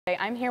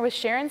I'm here with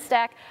Sharon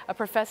Stack, a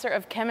professor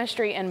of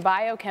chemistry and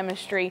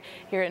biochemistry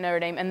here at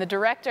Notre Dame and the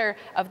director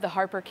of the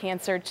Harper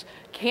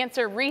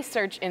Cancer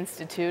Research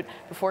Institute.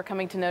 Before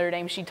coming to Notre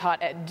Dame, she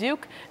taught at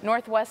Duke,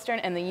 Northwestern,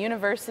 and the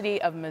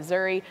University of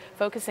Missouri,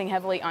 focusing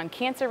heavily on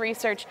cancer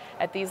research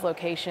at these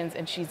locations,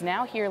 and she's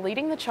now here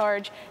leading the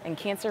charge in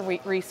cancer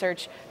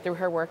research through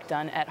her work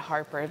done at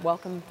Harper.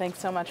 Welcome. Thanks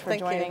so much for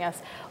joining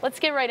us. Let's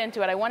get right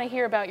into it. I want to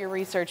hear about your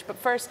research, but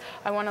first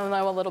I want to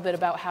know a little bit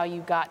about how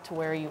you got to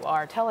where you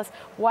are. Tell us,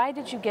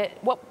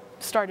 what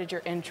started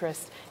your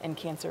interest in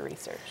cancer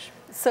research?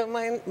 So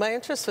my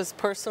interest was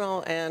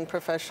personal and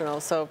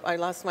professional. So I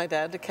lost my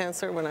dad to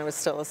cancer when I was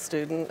still a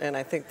student, and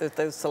I think that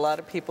there's a lot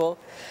of people,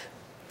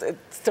 it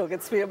still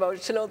gets me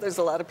emotional, there's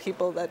a lot of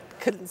people that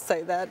couldn't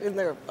say that in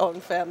their own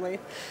family.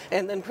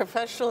 And then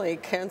professionally,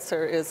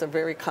 cancer is a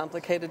very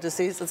complicated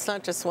disease. It's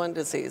not just one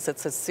disease,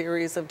 it's a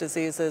series of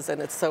diseases,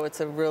 and it's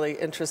a really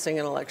interesting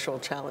intellectual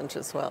challenge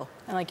as well.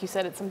 And like you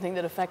said, it's something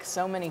that affects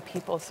so many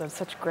people, so it's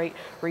such great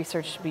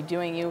research to be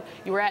doing. You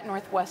were at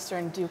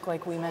Northwestern, Duke,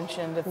 like we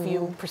mentioned, a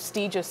few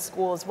prestigious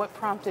schools. What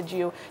prompted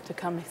you to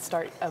come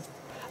start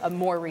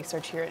more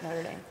research here at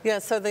Notre Dame? Yeah,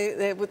 so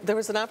there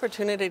was an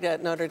opportunity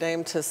at Notre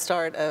Dame to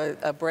start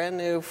a brand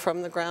new,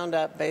 from the ground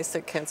up,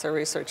 basic cancer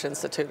research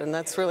institute, and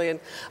that's really an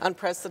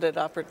unprecedented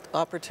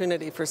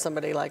opportunity for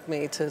somebody like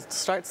me to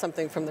start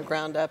something from the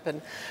ground up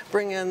and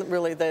bring in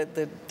really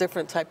the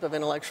different type of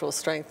intellectual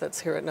strength that's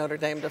here at Notre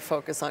Dame to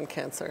focus on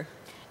cancer.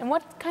 And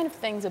what kind of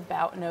things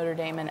about Notre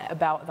Dame and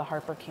about the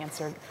Harper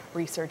Cancer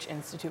Research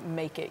Institute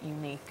make it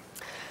unique?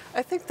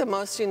 I think the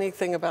most unique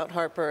thing about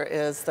Harper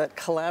is that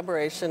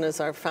collaboration is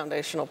our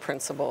foundational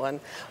principle,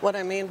 and what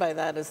I mean by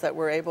that is that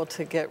we're able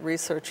to get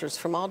researchers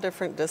from all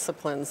different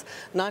disciplines,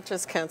 not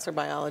just cancer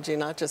biology,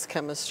 not just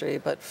chemistry,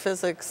 but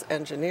physics,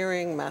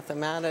 engineering,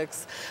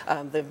 mathematics.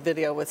 The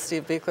video with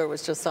Steve Buechler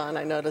was just on,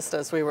 I noticed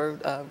as we were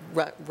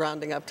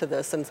rounding up to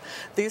this, and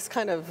these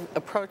kind of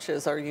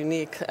approaches are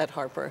unique at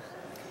Harper.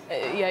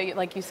 Yeah,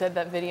 like you said,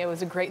 that video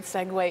was a great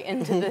segue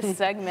into this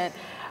segment.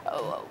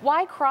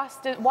 Why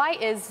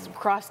is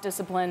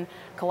cross-discipline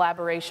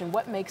collaboration?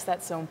 What makes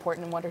that so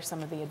important, and what are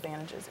some of the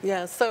advantages?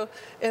 Yeah, so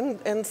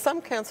in some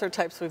cancer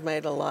types we've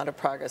made a lot of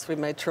progress. We've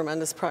made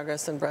tremendous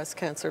progress in breast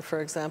cancer, for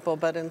example,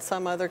 but in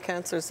some other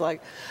cancers,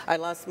 like I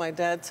lost my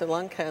dad to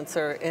lung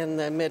cancer in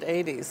the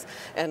mid-'80s,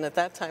 and at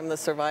that time the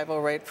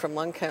survival rate from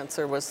lung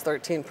cancer was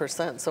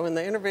 13%. So in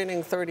the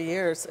intervening 30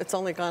 years, it's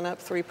only gone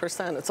up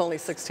 3%. It's only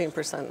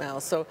 16% now.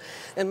 So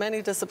in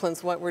many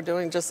disciplines, what we're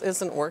doing just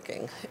isn't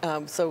working.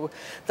 So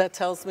that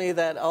tells me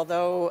that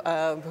although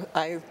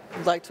I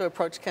like to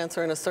approach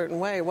cancer in a certain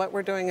way, what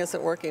we're doing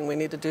isn't working. We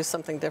need to do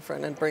something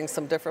different and bring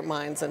some different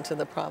minds into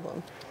the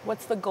problem.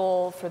 What's the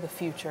goal for the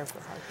future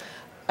for Harper?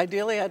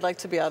 Ideally, I'd like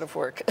to be out of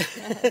work.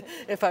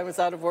 If I was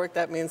out of work,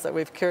 that means that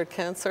we've cured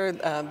cancer.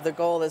 The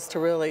goal is to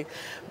really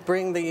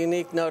bring the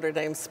unique Notre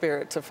Dame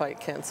spirit to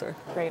fight cancer.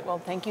 Great. Well,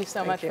 thank you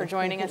so much for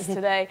joining us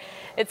today.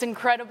 It's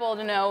incredible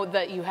to know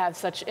that you have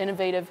such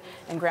innovative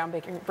and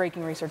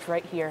groundbreaking research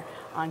right here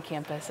on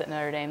campus at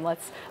Notre Dame.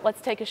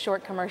 Let's take a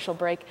short commercial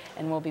break,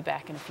 and we'll be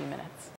back in a few minutes.